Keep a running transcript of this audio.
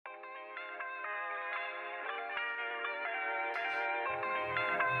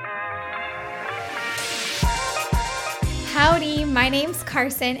Howdy, my name's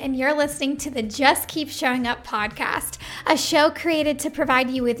Carson, and you're listening to the Just Keep Showing Up podcast, a show created to provide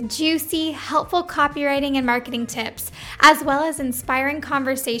you with juicy, helpful copywriting and marketing tips, as well as inspiring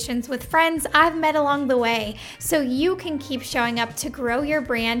conversations with friends I've met along the way, so you can keep showing up to grow your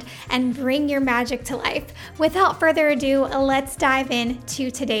brand and bring your magic to life. Without further ado, let's dive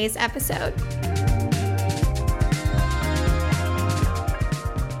into today's episode.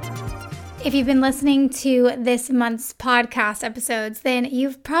 If you've been listening to this month's podcast episodes, then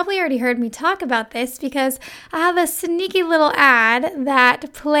you've probably already heard me talk about this because I have a sneaky little ad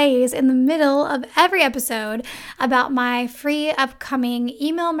that plays in the middle of every episode about my free upcoming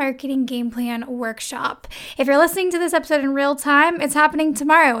email marketing game plan workshop. If you're listening to this episode in real time, it's happening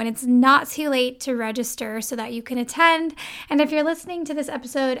tomorrow and it's not too late to register so that you can attend. And if you're listening to this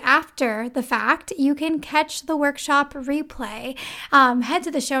episode after the fact, you can catch the workshop replay. Head to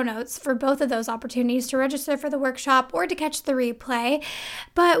the show notes for both of those opportunities to register for the workshop or to catch the replay.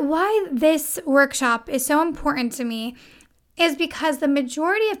 But why this workshop is so important to me is because the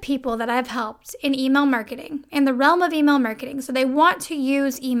majority of people that I've helped in email marketing, in the realm of email marketing, so they want to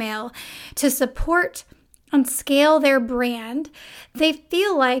use email to support and scale their brand, they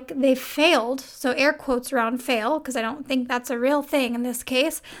feel like they've failed. So air quotes around fail, because I don't think that's a real thing in this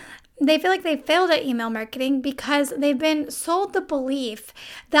case. They feel like they failed at email marketing because they've been sold the belief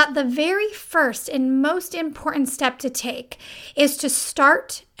that the very first and most important step to take is to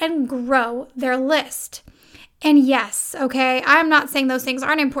start and grow their list. And yes, okay, I'm not saying those things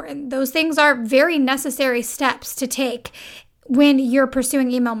aren't important. Those things are very necessary steps to take when you're pursuing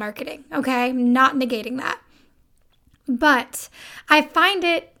email marketing, okay? I'm not negating that. But I find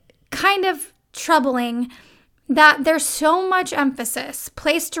it kind of troubling that there's so much emphasis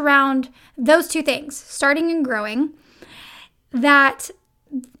placed around those two things, starting and growing, that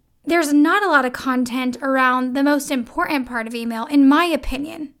there's not a lot of content around the most important part of email, in my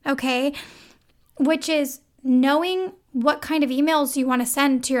opinion, okay? Which is knowing what kind of emails you want to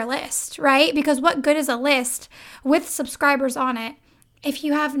send to your list, right? Because what good is a list with subscribers on it if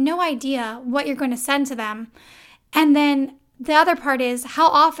you have no idea what you're going to send to them? And then the other part is, how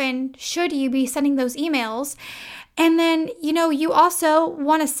often should you be sending those emails? And then, you also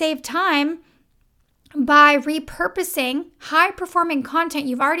want to save time by repurposing high-performing content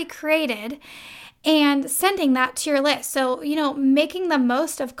you've already created and sending that to your list. So, making the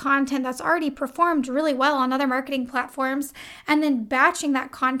most of content that's already performed really well on other marketing platforms, and then batching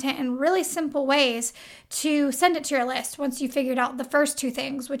that content in really simple ways to send it to your list once you figured out the first two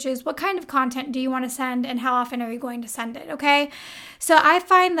things, which is what kind of content do you want to send and how often are you going to send it, okay? So I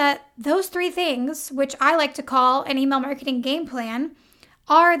find that those three things, which I like to call an email marketing game plan,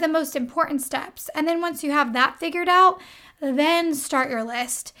 are the most important steps. And then once you have that figured out, then start your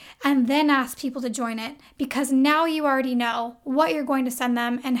list and then ask people to join it, because now you already know what you're going to send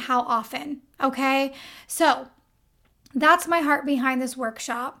them and how often, okay? So that's my heart behind this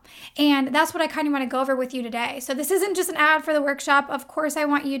workshop, and that's what I kind of want to go over with you today. So this isn't just an ad for the workshop. Of course, I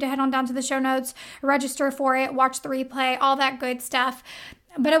want you to head on down to the show notes, register for it, watch the replay, all that good stuff.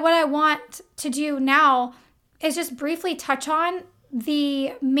 But what I want to do now is just briefly touch on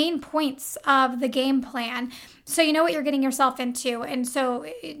the main points of the game plan, so you know what you're getting yourself into. And so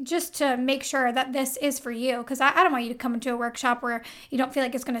just to make sure that this is for you, because I don't want you to come into a workshop where you don't feel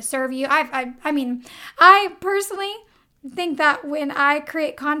like it's going to serve you. I personally think that when I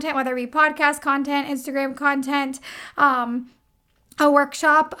create content, whether it be podcast content, Instagram content, a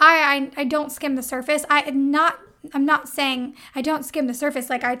workshop, I don't skim the surface. I'm not saying I don't skim the surface,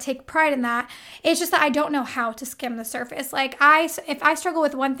 like I take pride in that. It's just that I don't know how to skim the surface. Like if I struggle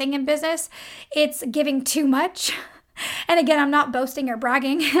with one thing in business, it's giving too much. And again, I'm not boasting or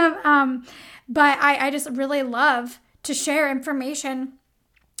bragging, but I just really love to share information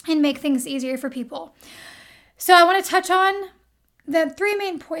and make things easier for people. So I want to touch on the three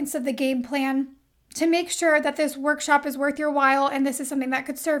main points of the game plan to make sure that this workshop is worth your while and this is something that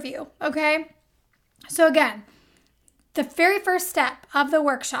could serve you, okay? So again, the very first step of the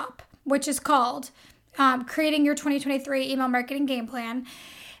workshop, which is called creating your 2023 email marketing game plan,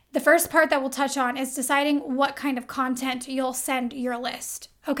 the first part that we'll touch on is deciding what kind of content you'll send your list,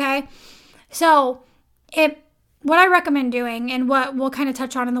 okay? So what I recommend doing and what we'll kind of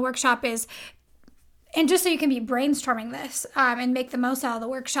touch on in the workshop is, and just so you can be brainstorming this and make the most out of the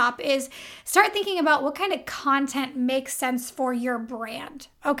workshop, is start thinking about what kind of content makes sense for your brand,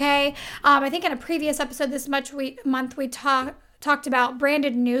 okay? I think in a previous episode this month we talked about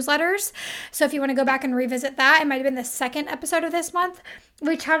branded newsletters. So if you want to go back and revisit that, it might have been the second episode of this month.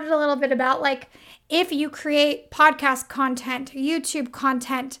 We chatted a little bit about, like, if you create podcast content, YouTube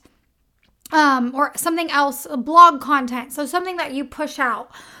content, or something else, blog content. So something that you push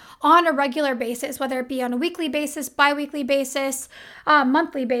out on a regular basis, whether it be on a weekly basis, bi-weekly basis,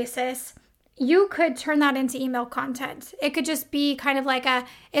 monthly basis, you could turn that into email content. It could just be kind of like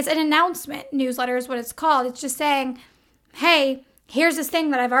it's an announcement newsletter is what it's called. It's just saying, hey, here's this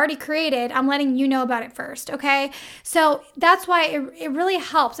thing that I've already created. I'm letting you know about it first, okay? So that's why it really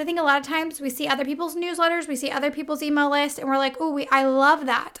helps. I think a lot of times we see other people's newsletters, we see other people's email lists, and we're like, oh, I love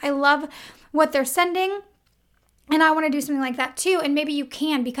that. I love what they're sending, and I want to do something like that too. And maybe you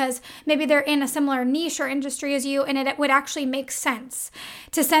can, because maybe they're in a similar niche or industry as you, and it would actually make sense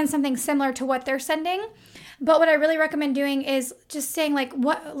to send something similar to what they're sending. But what I really recommend doing is just saying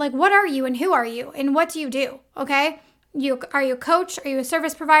what are you and who are you and what do you do, okay? Are you a coach? Are you a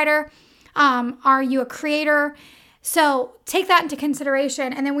service provider? Are you a creator? So take that into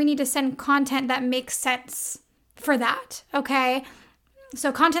consideration, and then we need to send content that makes sense for that, okay?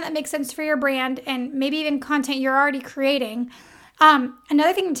 So content that makes sense for your brand, and maybe even content you're already creating.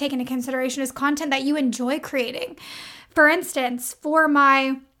 Another thing to take into consideration is content that you enjoy creating. For instance, for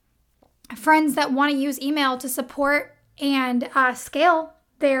my friends that want to use email to support and scale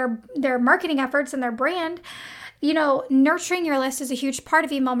their marketing efforts and their brand, nurturing your list is a huge part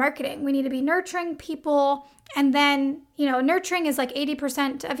of email marketing. We need to be nurturing people, and then, nurturing is like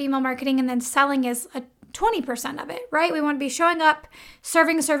 80% of email marketing, and then selling is 20% of it, right? We want to be showing up,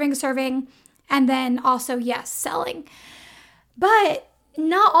 serving, and then also, yes, selling. But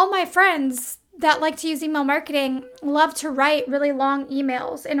not all my friends that like to use email marketing love to write really long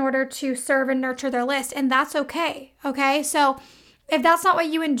emails in order to serve and nurture their list, and that's okay, okay? So if that's not what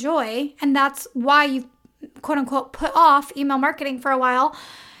you enjoy, and that's why you quote unquote put off email marketing for a while,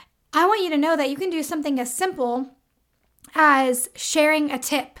 I want you to know that you can do something as simple as sharing a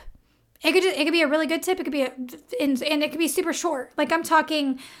tip. It could be a really good tip. It could be and it could be super short. Like I'm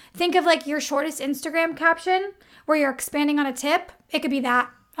talking, think of like your shortest Instagram caption where you're expanding on a tip. It could be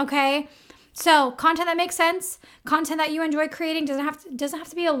that, okay? So content that makes sense, content that you enjoy creating, doesn't have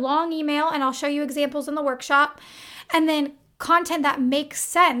to be a long email, and I'll show you examples in the workshop. And then content that makes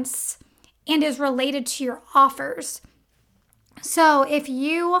sense and is related to your offers. So if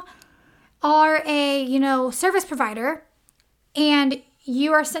you are a, service provider and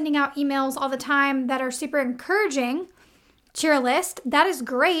you are sending out emails all the time that are super encouraging to your list, that is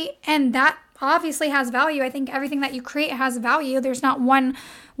great. And that obviously has value. I think everything that you create has value. There's not one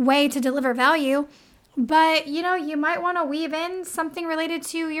way to deliver value. But, you might want to weave in something related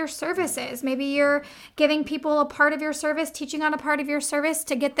to your services. Maybe you're giving people a part of your service, teaching on a part of your service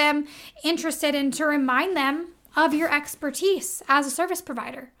to get them interested and to remind them of your expertise as a service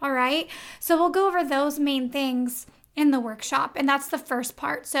provider. All right. So we'll go over those main things in the workshop, and that's the first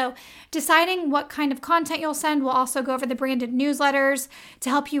part. So deciding what kind of content you'll send. We'll also go over the branded newsletters to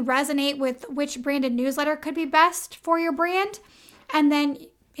help you resonate with which branded newsletter could be best for your brand. And then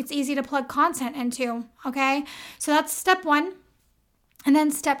it's easy to plug content into, okay? So that's step one. And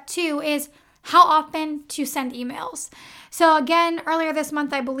then step two is how often to send emails. So again, earlier this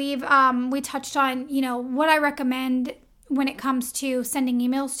month, I believe we touched on, what I recommend when it comes to sending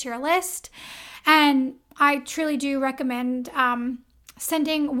emails to your list. And I truly do recommend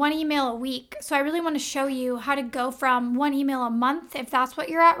sending one email a week. So I really want to show you how to go from one email a month, if that's what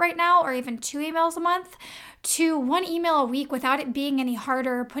you're at right now, or even 2 emails a month, to one email a week without it being any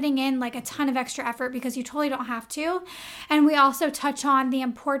harder, putting in like a ton of extra effort, because you totally don't have to. And we also touch on the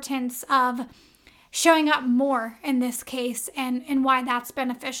importance of showing up more in this case and why that's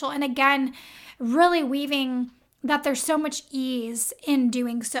beneficial. And again, really weaving that there's so much ease in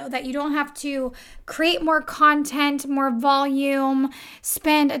doing so, that you don't have to create more content, more volume,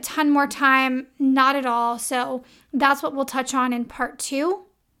 spend a ton more time, not at all. So that's what we'll touch on in part 2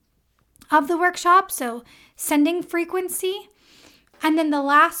 of the workshop. So sending frequency. And then the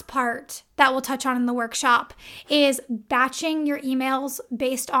last part that we'll touch on in the workshop is batching your emails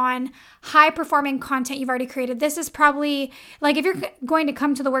based on high performing content you've already created. This is probably like, if you're going to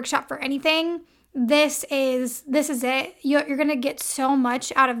come to the workshop for anything, this is it. You're going to get so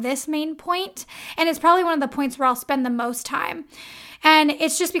much out of this main point. And it's probably one of the points where I'll spend the most time. And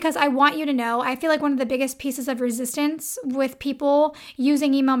it's just because I want you to know, I feel like one of the biggest pieces of resistance with people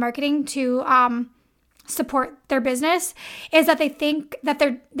using email marketing to support their business is that they think that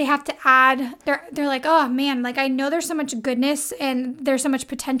they have to add, they're like, oh man, like I know there's so much goodness and there's so much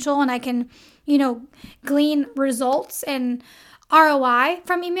potential, and I can, glean results and ROI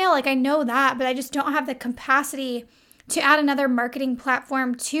from email. Like I know that, but I just don't have the capacity to add another marketing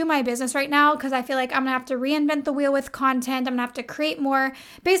platform to my business right now, because I feel like I'm gonna have to reinvent the wheel with content. I'm gonna have to create more,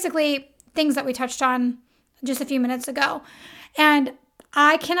 basically things that we touched on just a few minutes ago. And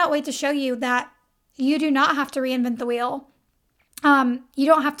I cannot wait to show you that you do not have to reinvent the wheel. You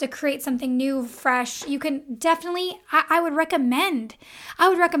don't have to create something new, fresh. You can definitely, I would recommend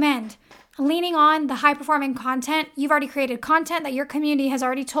leaning on the high performing content. You've already created content that your community has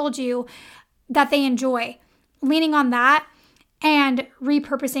already told you that they enjoy. Leaning on that and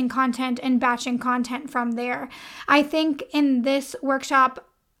repurposing content and batching content from there. I think in this workshop,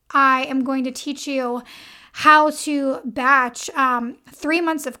 I am going to teach you how to batch 3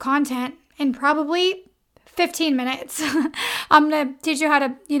 months of content in probably 15 minutes. I'm going to teach you how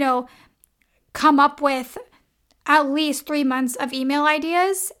to, come up with at least 3 months of email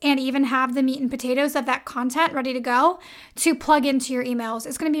ideas and even have the meat and potatoes of that content ready to go to plug into your emails.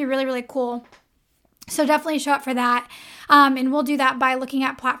 It's going to be really, really cool. So definitely show up for that. And we'll do that by looking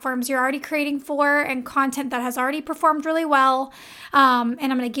at platforms you're already creating for and content that has already performed really well. And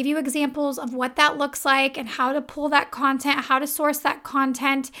I'm going to give you examples of what that looks like and how to pull that content, how to source that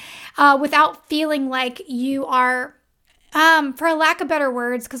content without feeling like you are, for a lack of better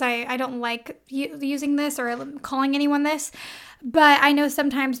words, because I don't like using this or calling anyone this, but I know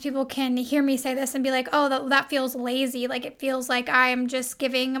sometimes people can hear me say this and be like, oh, that feels lazy. Like it feels like I'm just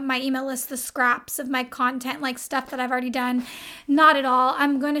giving my email list the scraps of my content, like stuff that I've already done. Not at all.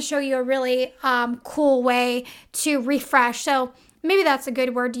 I'm going to show you a really cool way to refresh. So maybe that's a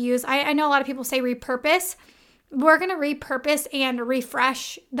good word to use. I know a lot of people say repurpose. We're going to repurpose and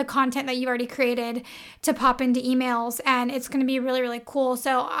refresh the content that you've already created to pop into emails, and it's going to be really, really cool.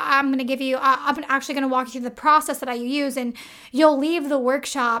 So I'm going to give you, I'm actually going to walk you through the process that I use, and you'll leave the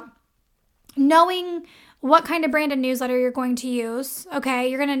workshop knowing what kind of branded newsletter you're going to use, okay?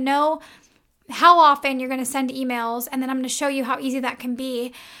 You're going to know how often you're going to send emails, and then I'm going to show you how easy that can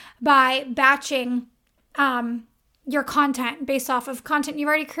be by batching your content based off of content you've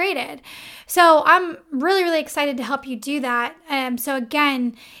already created. So I'm really, really excited to help you do that. So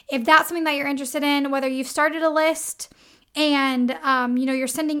again, if that's something that you're interested in, whether you've started a list and you're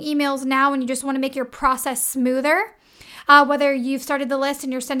sending emails now and you just want to make your process smoother, whether you've started the list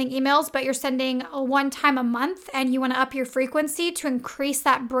and you're sending emails, but you're sending one time a month and you want to up your frequency to increase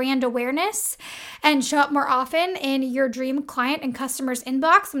that brand awareness and show up more often in your dream client and customer's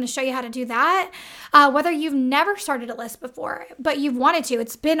inbox. I'm going to show you how to do that. Whether you've never started a list before, but you've wanted to,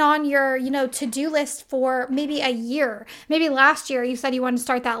 it's been on your, to-do list for maybe a year. Maybe last year you said you wanted to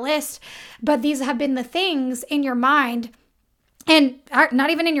start that list, but these have been the things in your mind, and not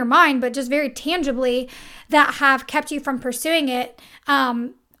even in your mind, but just very tangibly, that have kept you from pursuing it.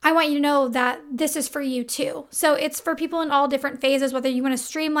 I want you to know that this is for you too. So it's for people in all different phases, whether you want to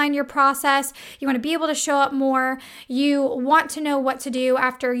streamline your process, you want to be able to show up more, you want to know what to do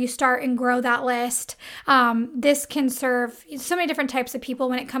after you start and grow that list. This can serve so many different types of people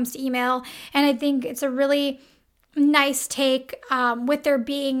when it comes to email. And I think it's a really nice take with there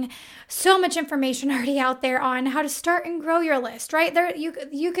being so much information already out there on how to start and grow your list, right? There,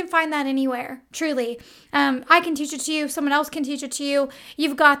 you can find that anywhere, truly. I can teach it to you. Someone else can teach it to you.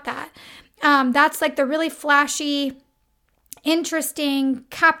 You've got that. That's like the really flashy, interesting,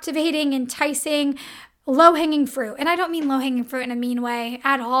 captivating, enticing, low-hanging fruit. And I don't mean low-hanging fruit in a mean way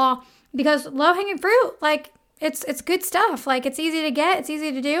at all, because low-hanging fruit, like it's good stuff. Like it's easy to get, it's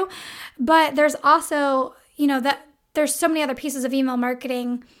easy to do, but there's also that there's so many other pieces of email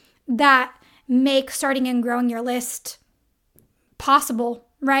marketing that make starting and growing your list possible,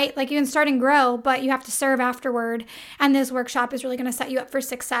 right? Like you can start and grow, but you have to serve afterward. And this workshop is really going to set you up for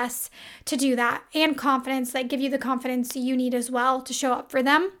success to do that, and confidence, that give you the confidence you need as well to show up for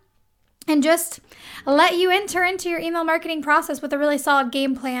them. And just let you enter into your email marketing process with a really solid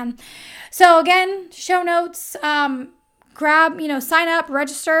game plan. So again, show notes, grab, sign up,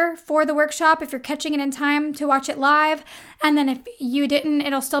 register for the workshop if you're catching it in time to watch it live. And then if you didn't,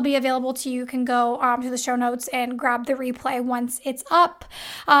 it'll still be available to you. You can go to the show notes and grab the replay once it's up.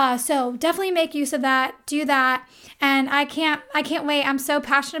 So definitely make use of that. Do that. And I can't wait. I'm so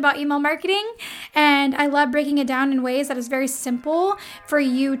passionate about email marketing, and I love breaking it down in ways that is very simple for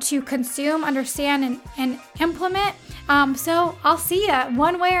you to consume, understand, and implement. So I'll see you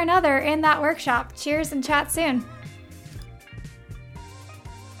one way or another in that workshop. Cheers and chat soon.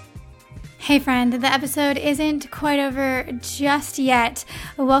 Hey friend, the episode isn't quite over just yet.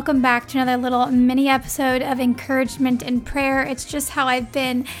 Welcome back to another little mini episode of encouragement and prayer. It's just how I've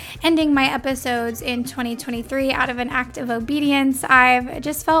been ending my episodes in 2023 out of an act of obedience. I've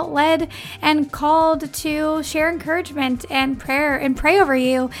just felt led and called to share encouragement and prayer and pray over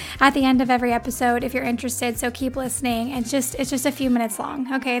you at the end of every episode if you're interested. So keep listening. It's just a few minutes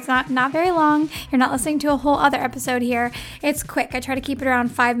long. Okay, it's not very long. You're not listening to a whole other episode here. It's quick. I try to keep it around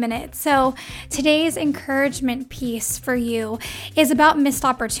 5 minutes. So today's encouragement piece for you is about missed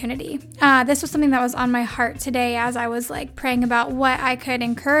opportunity. This was something that was on my heart today as I was like praying about what I could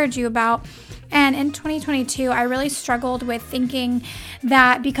encourage you about. And in 2022, I really struggled with thinking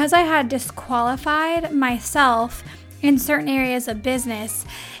that because I had disqualified myself in certain areas of business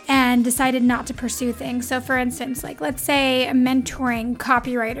and decided not to pursue things. So for instance, like let's say mentoring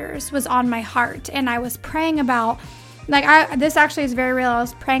copywriters was on my heart, and I was praying about, this actually is very real. I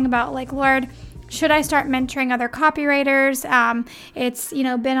was praying about like, Lord, should I start mentoring other copywriters? It's,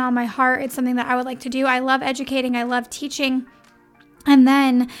 been on my heart. It's something that I would like to do. I love educating. I love teaching. And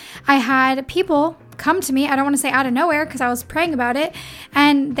then I had people come to me, I don't want to say out of nowhere because I was praying about it,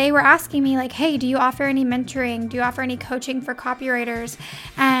 and they were asking me like, hey, do you offer any mentoring? Do you offer any coaching for copywriters?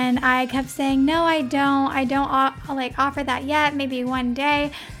 And I kept saying, no, I don't offer that yet, maybe one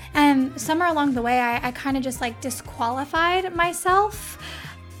day. And somewhere along the way, I kind of just like disqualified myself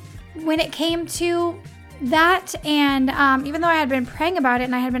when it came to that. And even though I had been praying about it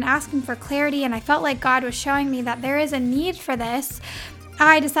and I had been asking for clarity, and I felt like God was showing me that there is a need for this,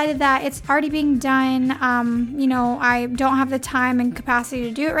 I decided that it's already being done. I don't have the time and capacity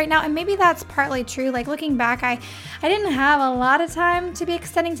to do it right now. And maybe that's partly true. Like looking back, I didn't have a lot of time to be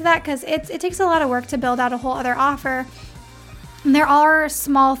extending to that because it takes a lot of work to build out a whole other offer. And there are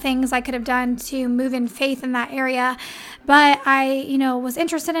small things I could have done to move in faith in that area. But I, was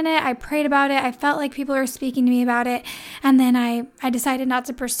interested in it. I prayed about it. I felt like people were speaking to me about it. And then I decided not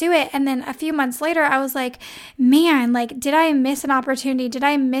to pursue it. And then a few months later, I was like, man, like, did I miss an opportunity? Did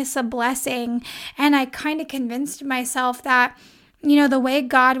I miss a blessing? And I kind of convinced myself that, the way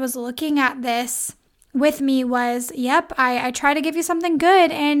God was looking at this with me was, yep, I tried to give you something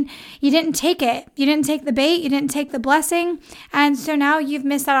good and you didn't take it. You didn't take the bait. You didn't take the blessing. And so now you've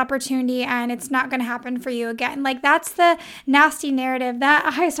missed that opportunity and it's not going to happen for you again. Like that's the nasty narrative that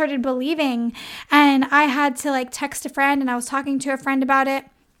I started believing. And I had to like text a friend, and I was talking to a friend about it.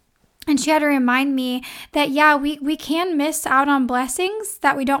 And she had to remind me that, yeah, we can miss out on blessings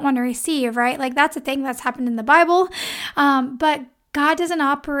that we don't want to receive, right? Like that's a thing that's happened in the Bible. But God doesn't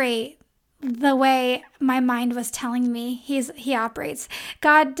operate the way my mind was telling me he operates.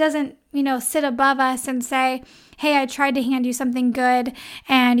 God doesn't, sit above us and say, hey, I tried to hand you something good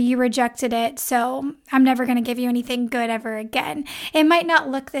and you rejected it, so I'm never going to give you anything good ever again. It might not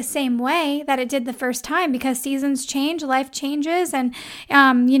look the same way that it did the first time because seasons change, life changes, and,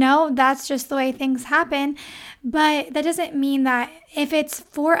 that's just the way things happen. But that doesn't mean that if it's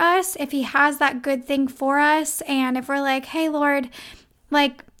for us, if he has that good thing for us, and if we're like, hey, Lord,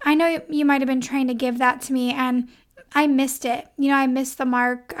 like, I know you might have been trying to give that to me and I missed it. I missed the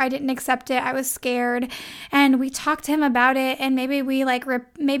mark. I didn't accept it. I was scared. And we talked to him about it. And maybe we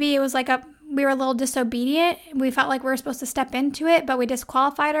maybe it was like we were a little disobedient. We felt like we were supposed to step into it, but we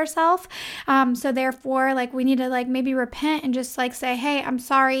disqualified ourselves. So therefore, like we need to like maybe repent and just like say, hey, I'm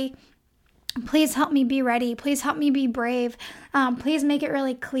sorry. Please help me be ready. Please help me be brave. Please make it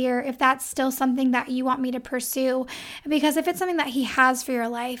really clear if that's still something that you want me to pursue. Because if it's something that he has for your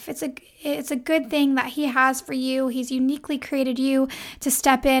life, it's a good thing that he has for you. He's uniquely created you to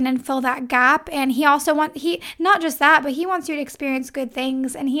step in and fill that gap. And he also not just that, but he wants you to experience good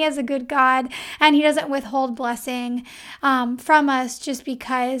things. And he is a good God, and he doesn't withhold blessing from us just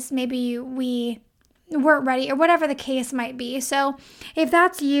because maybe we weren't ready or whatever the case might be. So if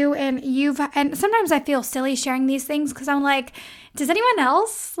that's you and sometimes I feel silly sharing these things because I'm like, does anyone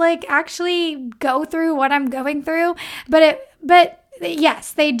else like actually go through what I'm going through? But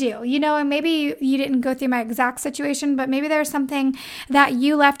yes, they do, and maybe you didn't go through my exact situation, but maybe there's something that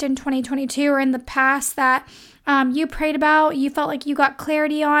you left in 2022 or in the past that you prayed about, you felt like you got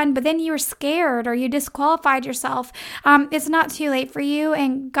clarity on, but then you were scared or you disqualified yourself. It's not too late for you,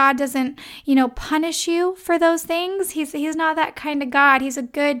 and God doesn't, punish you for those things. He's not that kind of God. He's a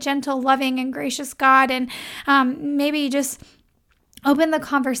good, gentle, loving, and gracious God, and maybe just open the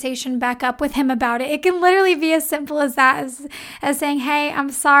conversation back up with him about it. It can literally be as simple as that, as saying, hey,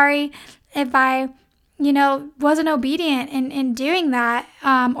 I'm sorry if I wasn't obedient in doing that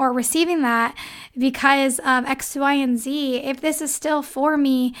or receiving that because of X, Y, and Z. If this is still for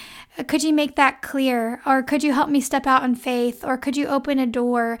me, could you make that clear? Or could you help me step out in faith? Or could you open a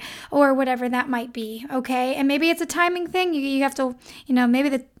door? Or whatever that might be, okay? And maybe it's a timing thing. You have to, maybe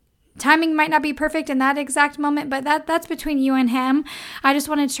the timing might not be perfect in that exact moment, but that's between you and him. I just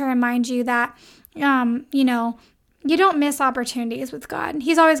wanted to remind you that, you don't miss opportunities with God.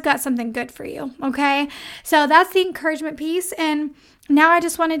 He's always got something good for you, okay? So that's the encouragement piece. And now I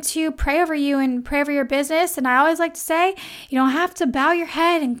just wanted to pray over you and pray over your business. And I always like to say, you don't have to bow your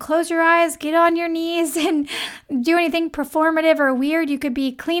head and close your eyes, get on your knees and do anything performative or weird. You could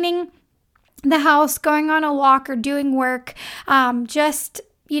be cleaning the house, going on a walk, or doing work.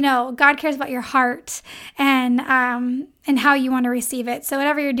 God cares about your heart and how you want to receive it. So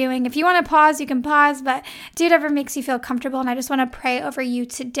whatever you're doing, if you want to pause, you can pause, but do whatever makes you feel comfortable. And I just want to pray over you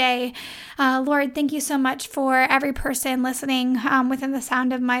today. Lord, thank you so much for every person listening within the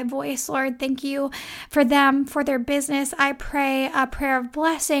sound of my voice. Lord, thank you for them, for their business. I pray a prayer of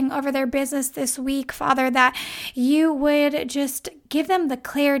blessing over their business this week, Father, that you would just give them the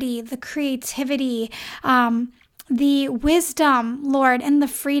clarity, the creativity, the wisdom, Lord, and the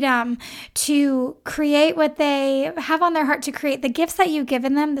freedom to create what they have on their heart to create, the gifts that you've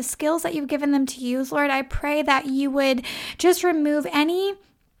given them, the skills that you've given them to use. Lord, I pray that you would just remove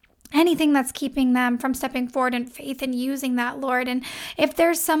anything that's keeping them from stepping forward in faith and using that, Lord. And if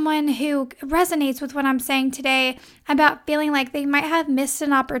there's someone who resonates with what I'm saying today about feeling like they might have missed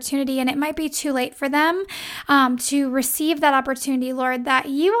an opportunity and it might be too late for them to receive that opportunity, Lord, that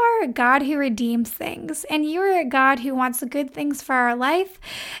you are a God who redeems things and you are a God who wants good things for our life.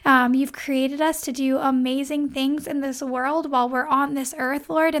 You've created us to do amazing things in this world while we're on this earth,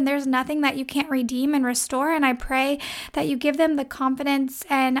 Lord, and there's nothing that you can't redeem and restore. And I pray that you give them the confidence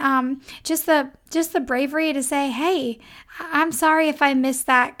and just the bravery to say, hey, I'm sorry if I missed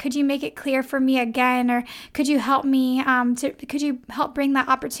that. Could you make it clear for me again? Or could you help me could you help bring that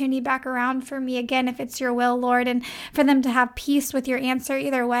opportunity back around for me again if it's your will, Lord, and for them to have peace with your answer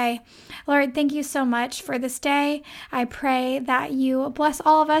either way. Lord, thank you so much for this day. I pray that you bless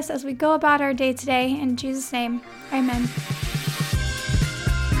all of us as we go about our day today. In Jesus' name, amen.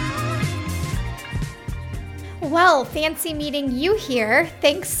 Well, fancy meeting you here.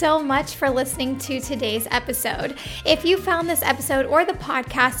 Thanks so much for listening to today's episode. If you found this episode or the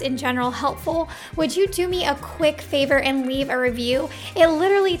podcast in general helpful, would you do me a quick favor and leave a review? It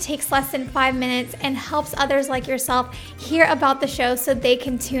literally takes less than 5 minutes and helps others like yourself hear about the show so they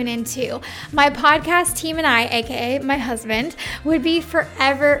can tune in too. My podcast team and I, aka my husband, would be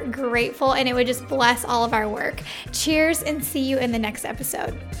forever grateful, and it would just bless all of our work. Cheers, and see you in the next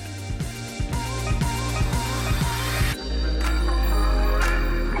episode.